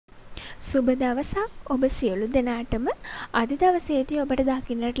සුබ දවසක් ඔබ සියලු දෙනාටම. අද දවසේදී ඔබට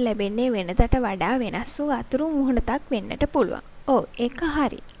දකින්නට ලැබෙන්නේ වෙනදට වඩා වෙනස් වූ අතුරු මුහුණතක් වෙන්නට පුළුවන්. ඔව් ඒක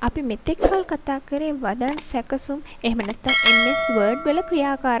හරි. අපි මෙතෙක් කල් කතා කරේ වදන් සැකසුම් එහෙම නැත්නම් MS Word වල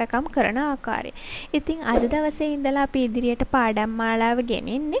ක්‍රියාකාරකම් කරන ආකාරය. ඉතින් අද දවසේ ඉඳලා අපි ඉදිරියට පාඩම් මාලාව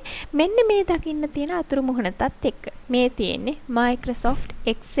ගෙනෙන්නේ මෙන්න මේ දකින්න තියෙන අතුරු මුහුණතත් එක්ක. මේ තියෙන්නේ Microsoft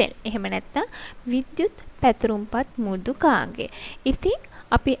Excel. එහෙම නැත්නම් විද්‍යුත් පැතුරුම්පත් මෘදුකාංගය. ඉතින්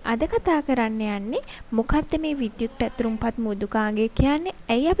අපි අද කතා කරන්න යන්නේ මොකක්ද මේ විද්‍යුත් පැතුරුම්පත් මෘදුකාංගය කියන්නේ?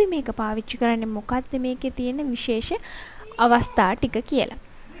 ඇයි අපි මේක පාවිච්චි කරන්නේ? මොකක්ද මේකේ තියෙන විශේෂ අවස්ථා ටික කියලා.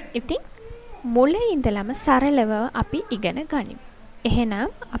 ඉතින් මුලින් ඉඳලම සරලව අපි ඉගෙන ගනිමු. එහෙනම්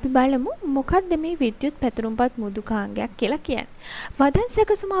අපි බලමු මොකක්ද මේ විද්‍යුත් පැතුරුම්පත් මෘදුකාංගයක් කියලා කියන්නේ. වදන්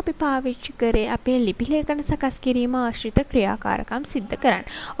සැකසුම අපි පාවිච්චි කරේ අපේ ලිපි ලේඛන සකස් කිරීම ආශ්‍රිත ක්‍රියාකාරකම් සිද්ධ කරන්න.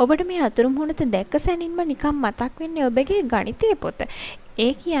 ඔබට මේ අතුරු මුහුණත දැක්ක සැනින්ම නිකන් මතක් වෙන්නේ ඔබගේ ගණිතයේ පොත.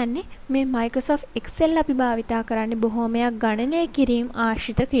 ඒ කියන්නේ මේ Microsoft Excel අපි භාවිතා කරන්නේ බොහෝමයක් ගණනය කිරීම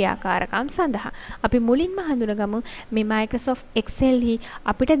ආශ්‍රිත ක්‍රියාකාරකම් සඳහා. අපි මුලින්ම හඳුනගමු මේ Microsoft Excel හි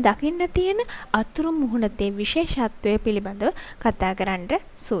අපිට දකින්න තියෙන අතුරු මුහුණතේ විශේෂත්වය පිළිබඳව කතා කරන්න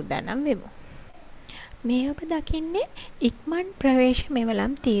සූදානම් වෙමු. මේ ඔබ දකින්නේ ඉක්මන් ප්‍රවේශ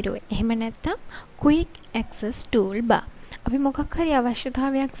මෙවලම් තීරුව. එහෙම නැත්නම් Quick Access Toolbar. අපි මොකක් හරි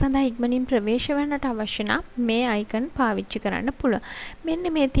අවශ්‍යතාවයක් සඳහා ඉක්මනින් ප්‍රවේශ වෙන්නට අවශ්‍ය නම් මේ අයිකන් පාවිච්චි කරන්න පුළුවන්. මෙන්න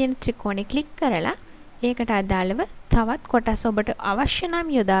මේ තියෙන ත්‍රිකෝණය ක්ලික් කරලා ඒකට අදාළව තවත් කොටස් ඔබට අවශ්‍ය නම්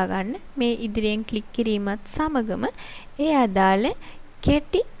යොදා ගන්න මේ ඉදිරියෙන් ක්ලික් කිරීමත් සමගම ඒ අදාළ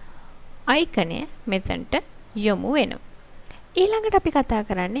කෙටි අයිකනය මෙතනට යොමු වෙනවා. ඊළඟට අපි කතා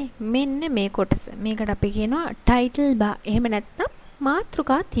කරන්නේ මෙන්න මේ කොටස. මේකට අපි කියනවා ටයිටල් බාර්. එහෙම නැත්නම්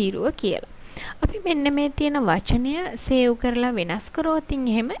මාතෘකා තීරුව කියලා. අපි මෙන්න මේ තියෙන වචනය සේව් කරලා වෙනස් කරොත්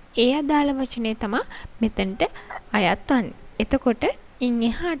එහෙම ඒ අදාළ වචනේ තමයි මෙතනට අයත් වන්නේ. එතකොට ඉන්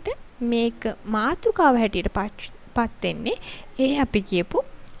එහාට මේක මාතෘකාව හැටියට පත් වෙන්නේ ඒ අපි කියපු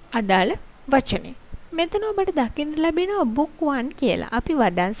අදාළ වචනේ. මෙතන ඔබට දකින්න ලැබෙනවා book 1 කියලා. අපි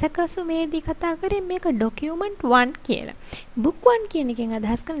වදන් සැකසුමේදී කතා කරේ මේක document 1 කියලා. book 1 කියන එකෙන්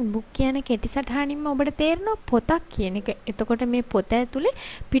අදහස් කරන්නේ book කියන කෙටි සටහනින්ම ඔබට තේරෙනවා පොතක් කියන එක. එතකොට මේ පොත ඇතුලේ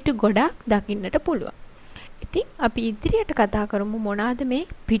පිටු ගොඩක් දකින්නට පුළුවන්. ඉතින් අපි ඉදිරියට කතා කරමු මොනවාද මේ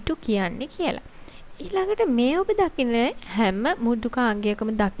පිටු කියන්නේ කියලා. ඊළඟට මේ ඔබ දකින්න හැම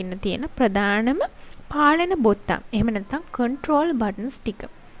මෘදුකාංගයකම දකින්න තියෙන ප්‍රධානම පාලන බොත්තම්. එහෙම නැත්නම් control buttons ටික.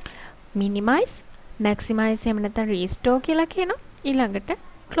 minimize maximize එහෙම නැත්නම් restore කියලා කියනවා. ඊළඟට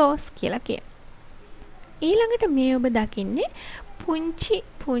close කියලා කියනවා. ඊළඟට මේ ඔබ දකින්නේ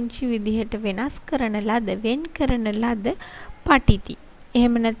පුංචි විදිහට වෙනස් කරන ලද වෙන් කරන ලද පටිති.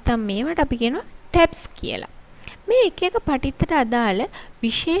 එහෙම නැත්නම් මේවට අපි කියනවා tabs කියලා. මේ එක එක පටිත්තට අදාළ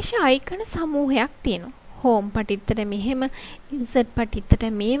විශේෂ අයිකන සමූහයක් තියෙනවා. home පටිත්තට මෙහෙම, insert පටිත්තට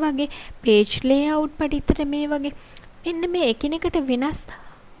මේ වගේ, page layout පටිත්තට මේ වගේ. මෙන්න මේ එකිනෙකට වෙනස්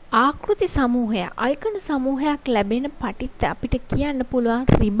ආකෘති සමූහයක්, අයිකන සමූහයක් ලැබෙන පටිත්ත අපිට කියන්න පුළුවන්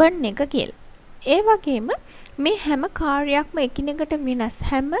රිබන් එක කියලා. ඒ වගේම මේ හැම කාර්යයක්ම එකිනෙකට වෙනස්,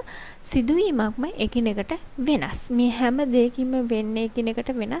 හැම සිදුවීමක්ම එකිනෙකට වෙනස්. මේ හැම දෙයකින්ම වෙන්නේ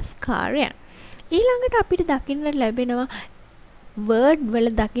එකිනෙකට වෙනස් කාර්යයන්. ඊළඟට අපිට දකින්න ලැබෙනවා Word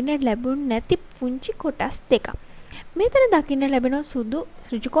වල දකින්න ලැබුණ නැති පුංචි කොටස් දෙකක්. මෙතන දකින්න ලැබෙනවා සුදු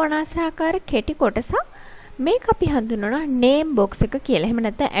ත්‍රිකෝණාකාර කෙටි කොටසක්. මේක අපි හඳුන්වනවා name box එක කියලා. එහෙම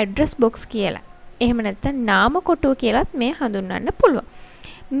නැත්නම් address box කියලා. එහෙම නැත්නම් නාම කොටුව කියලාත් මේ හඳුන්වන්න පුළුවන්.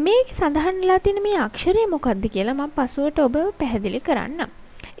 මේකේ සඳහන් වෙලා තියෙන මේ අක්ෂරය මොකක්ද කියලා මම පසුවට ඔබව පැහැදිලි කරන්නම්.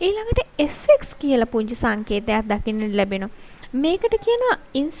 ඊළඟට fx කියලා පුංචි සංකේතයක් දකින්න ලැබෙනවා. මේකට කියනවා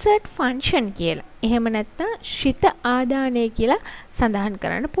insert function කියලා. එහෙම නැත්නම් ශ්‍රිත ආදානය කියලා සඳහන්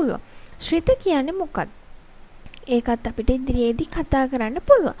කරන්න පුළුවන්. ශ්‍රිත කියන්නේ මොකක්ද? ඒකත් අපිට ඉදිරියේදී කතා කරන්න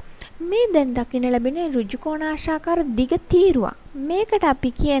පුළුවන්. මේ දැන් දකින්න ලැබෙන ඍජුකෝණාකාර දිග තීරුවක්. මේකට අපි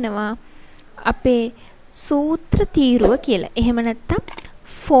කියනවා අපේ සූත්‍ර තීරුව කියලා. එහෙම නැත්නම්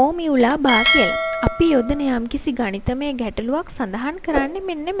ෆෝමියුලා බාර් කියලා. අපි යොදන යම්කිසි ගණිතමය ගැටලුවක් සඳහන් කරන්නේ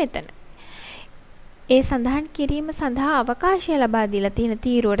මෙන්න මෙතන. ඒ සඳහන් කිරීම සඳහා අවකාශය ලබා දීලා තියෙන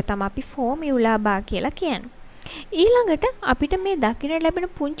තීරුවට තමයි අපි ෆෝමියුලා බාර් කියලා කියන්නේ. ඊළඟට අපිට මේ දකින්න ලැබෙන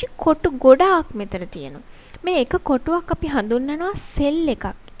පුංචි කොටු ගොඩාක් මෙතන තියෙනවා. මේ එක කොටුවක් අපි හඳුන්වනවා සෙල් එකක්.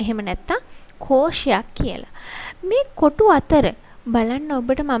 එහෙම නැත්නම් කෝෂයක් කියලා. මේ කොටු අතර බලන්න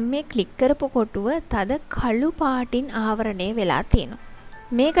ඔබට මම මේ ක්ලික් කරපු කොටුව තද කළු පාටින් ආවරණය වෙලා තියෙනවා.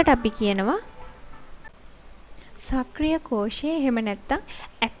 මේකට අපි කියනවා සක්‍රිය කෝෂය එහෙම නැත්නම්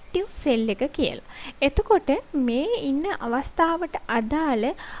ඇක්ටිව් සෙල් එක කියලා. එතකොට මේ ඉන්න අවස්ථාවට අදාළ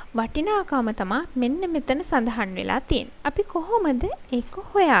වටිනාකම තමයි මෙන්න මෙතන සඳහන් වෙලා තියෙන්නේ. අපි කොහොමද ඒක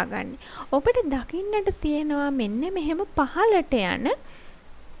හොයාගන්නේ? ඔබට දකින්නට තියෙනවා මෙන්න මෙහෙම පහළට යන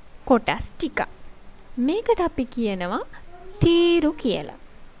කොටස් ටිකක්. මේකට අපි කියනවා තීරු කියලා.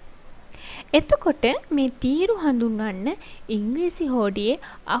 එතකොට මේ තීරු හඳුන්වන්න ඉංග්‍රීසි හෝඩියේ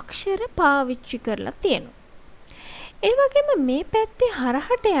අක්ෂර පාවිච්චි කරලා තියෙනවා. ඒ වගේම මේ පැත්තේ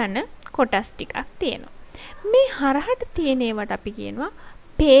හරහට යන කොටස් ටිකක් තියෙනවා. මේ හරහට තියෙන ඒවට අපි කියනවා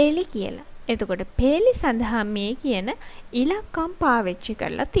පේලි කියලා. එතකොට පේලි සඳහා මේ කියන ඉලක්කම් පාවිච්චි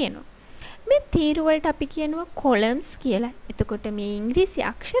කරලා තියෙනවා. මේ තීරු වලට අපි කියනවා columns කියලා. එතකොට මේ ඉංග්‍රීසි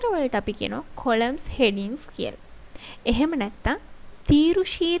අක්ෂර වලට අපි කියනවා columns headings කියලා. එහෙම නැත්නම් තීරු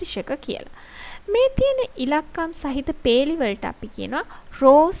ශීර්ෂක කියලා. මේ තියෙන ඉලක්කම් සහිත පේලි වලට අපි කියනවා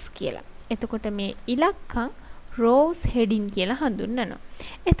rows කියලා. එතකොට මේ ඉලක්කම් rows heading කියලා හඳුන්වනවා.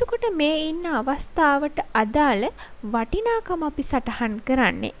 එතකොට මේ ඉන්න අවස්ථාවට අදාළ වටිනාකම අපි සටහන්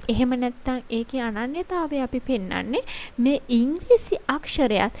කරන්නේ. එහෙම නැත්නම් ඒකේ අනන්‍යතාවය අපි පෙන්වන්නේ මේ ඉංග්‍රීසි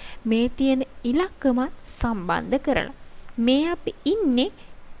අක්ෂරයත් මේ තියෙන ඉලක්කමත් සම්බන්ධ කරලා. මේ අපි ඉන්නේ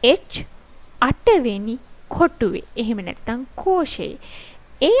H 8 වෙනි කොටුවේ. එහෙම නැත්නම් කෝෂයේ.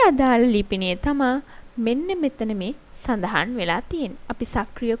 ඒ අදාළ ලිපිනේ තමයි මෙන්න මෙතන මේ සඳහන් වෙලා තියෙන්නේ. අපි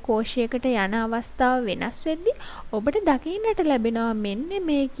සක්‍රිය කෝෂයකට යන අවස්ථාව වෙනස් වෙද්දී ඔබට දකින්නට ලැබෙනවා මෙන්න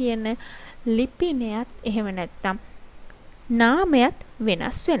මේ කියන ලිපිනයත් එහෙම නැත්නම් නාමයත්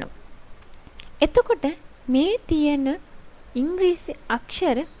වෙනස් වෙනවා. එතකොට මේ තියෙන ඉංග්‍රීසි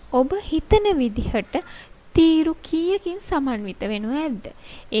අක්ෂර ඔබ හිතන විදිහට තීරු කීයකින් සමන්විත වෙනව ඇද්ද?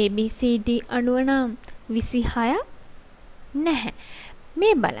 ABCD අණුව නම් 26ක් නැහැ.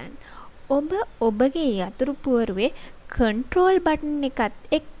 මේ බලන්න. ඔබ ඔබගේ යතුරු පුවරුවේ control button එකත්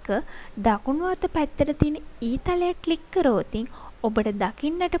එක්ක දකුණු අත පැත්තට තියෙන ඊතලය ක්ලික් කරොත් ඔබට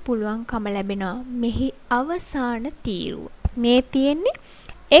දකින්නට පුළුවන්කම ලැබෙනවා මෙහි අවසාන තීරුව. මේ තියෙන්නේ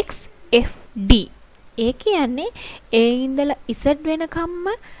XFD. ඒ කියන්නේ A ඉඳලා Z වෙනකම්ම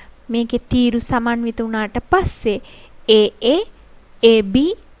මේකේ තීරු සමන්විත වුණාට පස්සේ AA AB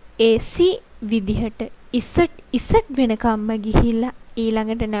AC විදිහට Z වෙනකම්ම ගිහිල්ලා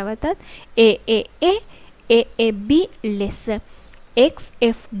ඊළඟට නැවතත් AAA AAB ලෙස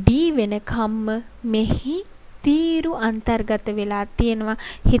XFD වෙනකම්ම මෙහි තීරු අන්තර්ගත වෙලා තියෙනවා.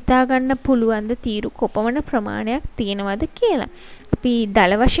 හිතා ගන්න පුළුවන් ද තීරු කොපමණ ප්‍රමාණයක් තියෙනවද කියලා. අපි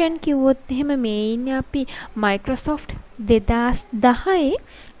දල වශයෙන් කිව්වොත් එහෙම මේ ඉන්නේ අපි Microsoft 2010.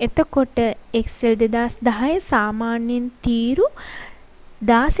 එතකොට Excel 2010 සාමාන්‍යයෙන් තීරු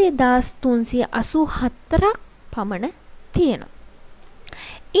 16384ක් පමණ තියෙනවා.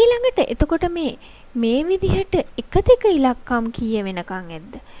 ඊළඟට එතකොට මේ විදිහට එක දෙක ඉලක්කම් කීය වෙනකන්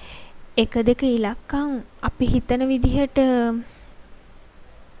ඇද්ද? එක දෙක ඉලක්කම් අපි හිතන විදිහට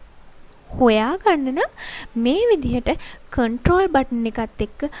හොයා ගන්න නම් මේ විදිහට control button එකත්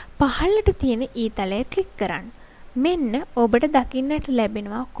එක්ක පහළට තියෙන ඊතලය ක්ලික් කරන්න. මෙන්න ඔබට දකින්නට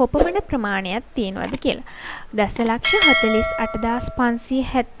ලැබෙනවා කොපමණ ප්‍රමාණයක් තියෙනවද කියලා.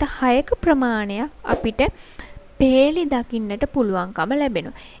 1,48,576ක ප්‍රමාණයක් අපිට පේලි දකින්නට පුළුවන්කම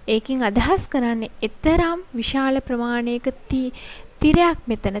ලැබෙනවා. ඒකෙන් අදහස් කරන්නේ එතරම් විශාල ප්‍රමාණයක තිරයක්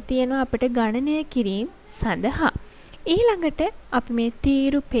මෙතන තියෙනවා අපිට ගණනය කිරීම සඳහා. ඊළඟට අපි මේ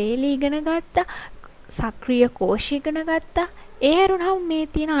තීරු පේලි ඉගෙන ගත්තා. සක්‍රීය කෝෂ ඉගෙන ගත්තා. ඒ අරුණම මේ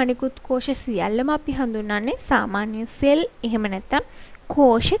තියෙන අනිකුත් කෝෂ සියල්ලම අපි හඳුන්වන්නේ සාමාන්‍ය සෙල් එහෙම නැත්නම්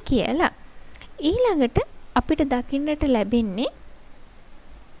කෝෂ කියලා. ඊළඟට අපිට දකින්නට ලැබෙන්නේ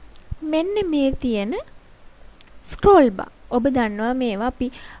මෙන්න මේ තියෙන ස්ක්‍රෝල් බාර්. ඔබ දන්නවා මේවා අපි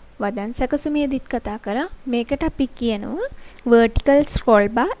වදන් සැකසුමේදීත් කතා කරා. මේකට අපි කියනවා vertical scroll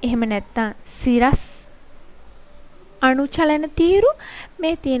bar එහෙම නැත්නම් සිරස් අණු චලන තීරු.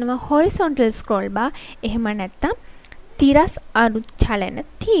 මේ තියෙනවා horizontal scroll bar එහෙම නැත්නම් තිරස් අණු චලන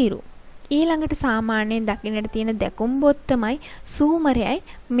තීරු. ඊළඟට සාමාන්‍යයෙන් දකින්නට තියෙන දැකුම් බොත්තමයි සූමරයයි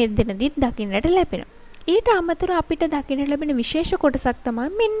මෙතනදිත් දකින්නට ලැබෙනවා. ඊට අමතරව අපිට දකින්නට ලැබෙන විශේෂ කොටසක් තමයි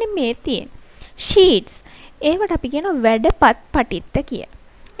මෙන්න මේ තියෙන sheets. ඒවට අපි කියනවා වැඩපත් පටිත්ත කියලා.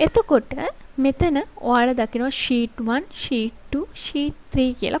 එතකොට මෙතන ඔයාලා දකිනවා sheet 1, sheet 2, sheet 3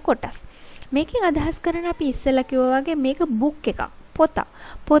 කියලා කොටස්. මේකෙන් අදහස් කරන අපි ඉස්සෙල්ලා කිව්වා වගේ මේක book එකක්, පොතක්.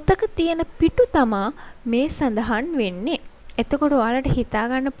 පොතක තියෙන පිටු තමා මේ සඳහන් වෙන්නේ. එතකොට ඔයාලට හිතා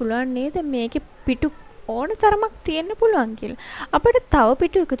ගන්න පුළුවන් නේද මේකේ පිටු ඕන තරමක් තියෙන්න පුළුවන් කියලා. අපිට තව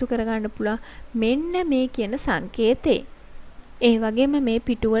පිටු එකතු කරගන්න පුළුවන් මෙන්න මේ කියන සංකේතේ. ඒ වගේම මේ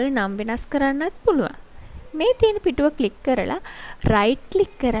පිටුවල නම් වෙනස් කරන්නත් පුළුවන්. මේ තියෙන පිටුව ක්ලික් කරලා right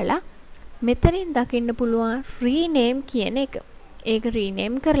ක්ලික් කරලා මෙතනින් දකින්න පුළුවන් rename කියන එක. ඒක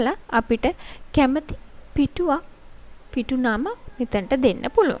rename කරලා අපිට කැමති පිටු නම මෙතනට දෙන්න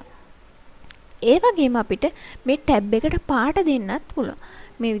පුළුවන්. ඒ වගේම අපිට මේ ටැබ් එකට පාට දෙන්නත් පුළුවන්.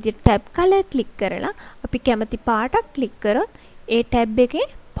 මේ විදිහට ටැබ් කලර් ක්ලික් කරලා අපි කැමති පාටක් ක්ලික් කරොත් ඒ ටැබ් එකේ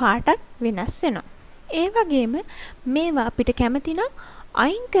පාටක් වෙනස් වෙනවා. ඒ වගේම මේවා අපිට කැමති නම්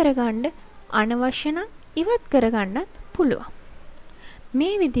අයින් කරගන්න අනවශ්‍ය නම් ඉවත් කරගන්නත් පුළුවන්.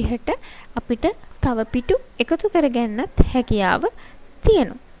 මේ විදිහට අපිට තව පිටු එකතු කරගන්නත් හැකියාව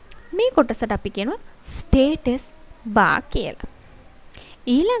තියෙනවා. මේ කොටසට අපි කියනවා ස්ටේටස් බාර් කියලා.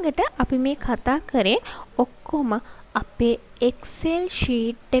 ඊළඟට අපි මේ කතා කරේ ඔක්කොම අපේ Excel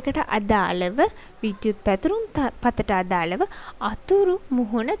sheet එකට අදාළව විද්‍යුත් පැතුරුම් පතට අදාළව අතුරු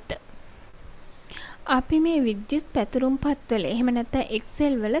මුහුණත. අපි මේ විද්‍යුත් පැතුරුම් පත්වල එහෙම නැත්නම්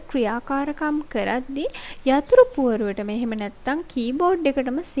Excel වල ක්‍රියාකාරකම් කරද්දී යතුරු පුවරුවටම එහෙම නැත්නම් කීබෝඩ්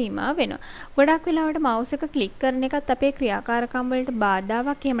එකටම සීමා වෙනවා. ගොඩක් වෙලාවට මවුස් එක ක්ලික් කරන එකත් අපේ ක්‍රියාකාරකම් වලට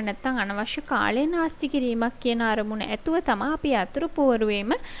බාධාවක් එහෙම නැත්නම් අනවශ්‍ය කාලය නාස්ති කිරීමක් කියන අරමුණ ඇතුව තමයි අපි යතුරු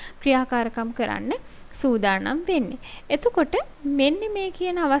පුවරුවේම ක්‍රියාකාරකම් කරන්න සූදානම් වෙන්නේ. එතකොට මෙන්න මේ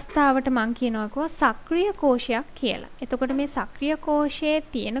කියන අවස්ථාවට මම කියනවා සක්‍රීය කෝෂයක් කියලා. එතකොට මේ සක්‍රීය කෝෂයේ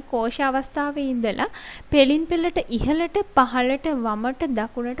තියෙන කෝෂ අවස්ථාවේ ඉඳලා පෙලින් පෙළට ඉහළට පහළට වමට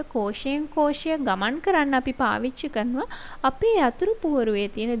දකුණට කෝෂයෙන් කෝෂය ගමන් කරන්න අපි පාවිච්චි කරනවා අපේ යතුරු පුවරුවේ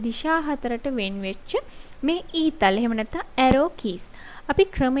තියෙන දිශා හතරට වෙන් වෙච්ච මේ ඊතල එහෙම නැත්නම් ඇරෝ කීස්. අපි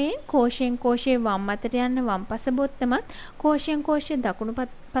ක්‍රමයෙන් කෝෂයෙන් කෝෂයේ වම් අතට යන්න වම් පස බොත්තමත් කෝෂයෙන් කෝෂයේ දකුණු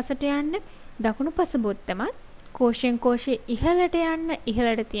පසට යන්න දකුණු පස බොත්තමත් කෝෂයෙන් කෝෂයේ ඉහළට යන්න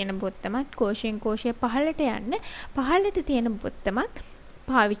ඉහළට තියෙන බොත්තමත් කෝෂයෙන් කෝෂයේ පහළට යන්න පහළට තියෙන බොත්තමත්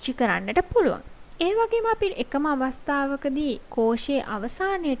පාවිච්චි කරන්නට පුළුවන්. ඒ වගේම අපි එකම අවස්ථාවකදී කෝෂයේ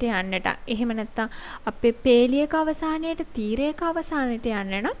අවසානයට යන්නට එහෙම නැත්නම් අපේ පේලියක අවසානයට තීරයක අවසානයට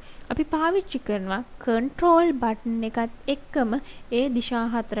යන්න නම් අපි පාවිච්චි කරනවා control button එකත් එක්කම ඒ දිශා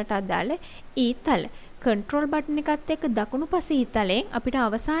හතරට අදාළ ඊතල. control button එකත් එක්ක දකුණු පස ඊතලයෙන් අපිට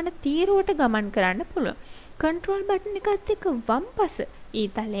අවසාන තීරුවට ගමන් කරන්න පුළුවන්. control button එකත් එක්ක වම් පස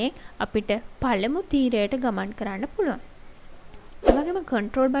ඊතලයෙන් අපිට පළමු තීරයට ගමන් කරන්න පුළුවන්. ඒ වගේම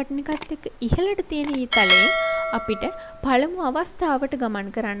control button එකත් එක්ක ඉහළට තියෙන ඊතලයෙන් අපිට පළමු අවස්ථාවට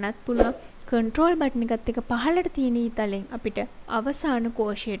ගමන් කරන්නත් පුළුවන්. control button එකත් එක්ක පහළට තියෙන ඊතලයෙන් අපිට අවසාන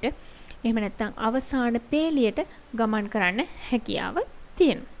කෝෂයට එහෙම නැත්නම් අවසාන පේලියට ගමන් කරන්න හැකියාව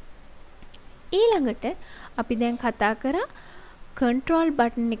තියෙනවා. ඊළඟට අපි දැන් කතා කරා control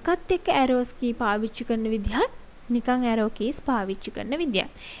button එකත් එක්ක arrows key පාවිච්චි කරන විදිහත් නිකන් arrow keys පාවිච්චි කරන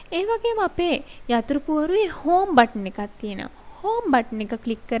විදිහත්. ඒ වගේම අපේ යතුරු පුවරුවේ home button එකක් තියෙනවා. home button එක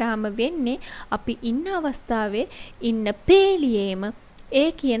ක්ලික් කරාම වෙන්නේ අපි ඉන්න අවස්ථාවේ ඉන්න පේලියේම ඒ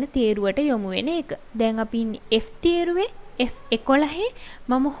කියන තීරුවට යොමු වෙන එක. දැන් අපි ඉන්නේ F තීරුවේ F11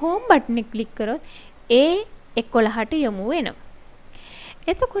 මම home button එක ක්ලික් කරොත් A11ට යොමු වෙනවා.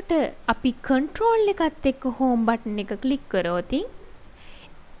 එතකොට අපි control එකත් එක්ක home button එක ක්ලික් කරොත්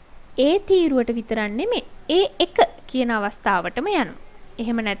ඒ තීරුවට විතරක් නෙමෙයි A1 කියන අවස්ථාවටම යනවා.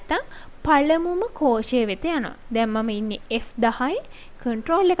 එහෙම නැත්නම් පළමුම කෝෂය වෙත යනවා. දැන් මම ඉන්නේ F10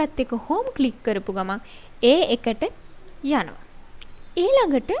 control එකත් එක්ක home ක්ලික් කරපු ගමන් A1ට යනවා.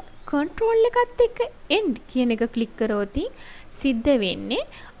 ඊළඟට control එකත් එක්ක end කියන එක ක්ලික් කරොත් සිද්ධ වෙන්නේ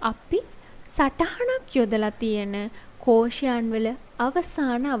අපි සටහනක් යොදලා තියෙන කෝෂයන් වල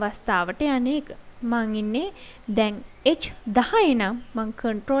අවසාන අවස්ථාවට යන එක. මං ඉන්නේ දැන් H10 නම් මං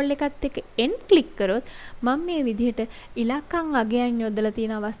control එකත් එක්ක n ක්ලික් කරොත් මම මේ විදිහට ඉලක්කම් අගයන් යොදලා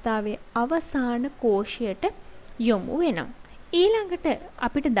තියෙන අවස්ථාවේ අවසාන කෝෂයට යොමු වෙනවා. ඊළඟට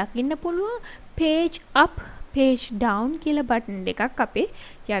අපිට දකින්න පුළුවන් page up page down කියලා බටන් දෙකක් අපේ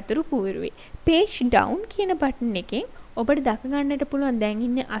යතුරු පුවරුවේ. page down කියන බටන් එකෙන් ඔබට දක ගන්නට පුළුවන් දැන්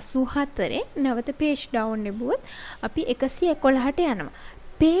ඉන්නේ 84 නැවත page down නෙබුවොත් අපි 111ට යනවා.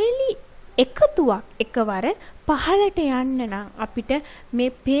 පේලි එකතුවක් එකවර පහළට යන්න නම් අපිට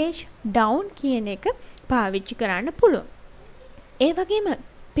මේ page down කියන එක පාවිච්චි කරන්න පුළුවන්. ඒ වගේම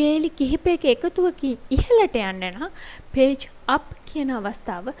පේලි කිහිපයක එකතුවකින් ඉහළට යන්න නම් page up කියන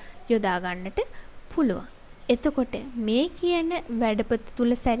අවස්ථාව යොදා ගන්නට පුළුවන්. එතකොට මේ කියන වැඩපත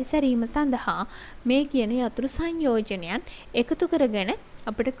තුල සැරිසැරීම සඳහා මේ කියන යතුරු සංයෝජනයන් එකතු කරගෙන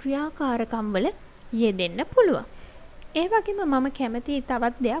අපිට ක්‍රියාකාරකම් වල යෙදෙන්න පුළුවන්. ඒ වගේම මම කැමති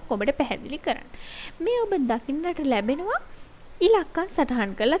තවත් දෙයක් ඔබට පැහැදිලි කරන්න. මේ ඔබ දකින්නට ලැබෙනවා ඉලක්කම්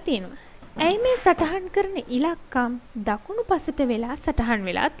සටහන් කරලා තියෙනවා. ඇයි මේ සටහන් කරන ඉලක්කම් දකුණු පසට වෙලා සටහන්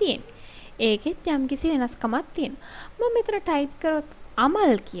වෙලා තියෙන්නේ? ඒකෙත් යම්කිසි වෙනස්කමක් තියෙනවා. මම මෙතන ටයිප් කරොත්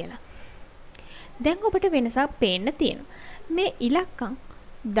අමල් කියලා. දැන් ඔබට වෙනසක් පේන්න තියෙනවා. මේ ඉලක්කම්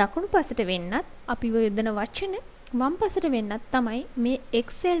දකුණු පසට වෙන්නත් අපි යොදන වචන වම් පසට වෙන්නත් තමයි මේ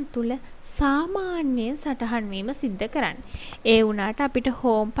Excel තුල සාමාන්‍ය සටහන් වීම සිද්ධ කරන්නේ. ඒ වුණාට අපිට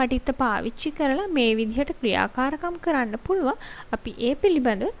home පටිත පාවිච්චි කරලා මේ විදිහට ක්‍රියාකාරකම් කරන්න පුළුවන්. අපි ඒ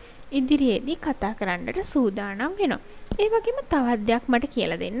පිළිබඳව ඉදිරියේදී කතා කරන්නට සූදානම් වෙනවා. ඒ වගේම තවත් දෙයක් මට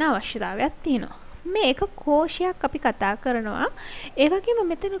කියලා දෙන්න අවශ්‍යතාවයක් තියෙනවා. මේ එක කෝෂයක් අපි කතා කරනවා. ඒ වගේම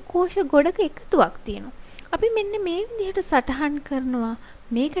මෙතන කෝෂ ගොඩක එකතුවක් තියෙනවා. අපි මෙන්න මේ විදිහට සටහන් කරනවා.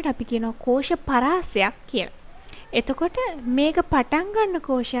 මේකට අපි කියනවා කෝෂ පරාසයක් කියලා. එතකොට මේක පටන් ගන්න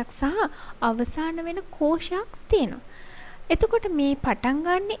කෝෂයක් සහ අවසාන වෙන කෝෂයක් තියෙනවා. එතකොට මේ පටන්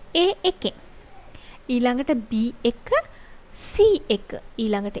ගන්න A1 ඊළඟට B1 C1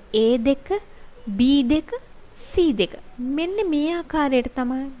 ඊළඟට A2 B2 C2 මෙන්න මේ ආකාරයට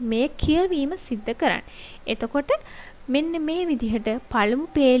තමයි මේ කියවීම සිද්ධ කරන්නේ. එතකොට මෙන්න මේ විදිහට පළමු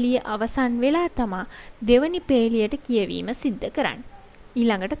පේලිය අවසන් වෙලා තමයි දෙවනි පේලියට කියවීම සිද්ධ කරන්නේ.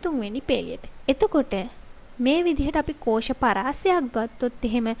 ඊළඟට තුන්වෙනි පේලියට. එතකොට මේ විදිහට අපි කෝෂ පරාසයක් ගත්තොත්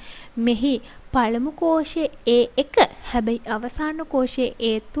එහෙම මෙහි පළමු කෝෂයේ A1 හැබැයි අවසාන කෝෂයේ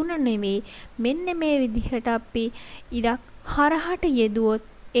A3 නෙවෙයි. මෙන්න මේ විදිහට අපි ඉරක් හරහට යෙදුවොත්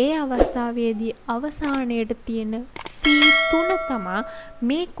ඒ අවස්ථාවේදී අවසානයේට තියෙන C3 තමයි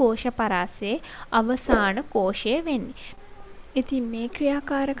මේ කෝෂ පරාසයේ අවසාන කෝෂය වෙන්නේ. ඉතින් මේ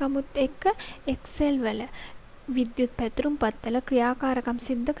ක්‍රියාකාරකමුත් එක්ක Excel වල විද්‍යුත් පැතුරුම් පත්වල ක්‍රියාකාරකම්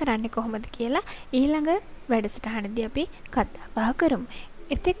සිද්ධ කරන්නේ කොහොමද කියලා ඊළඟ වැඩසටහනදී අපි කතා බහ කරමු.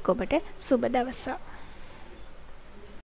 එතෙක් ඔබට සුබ දවසක්.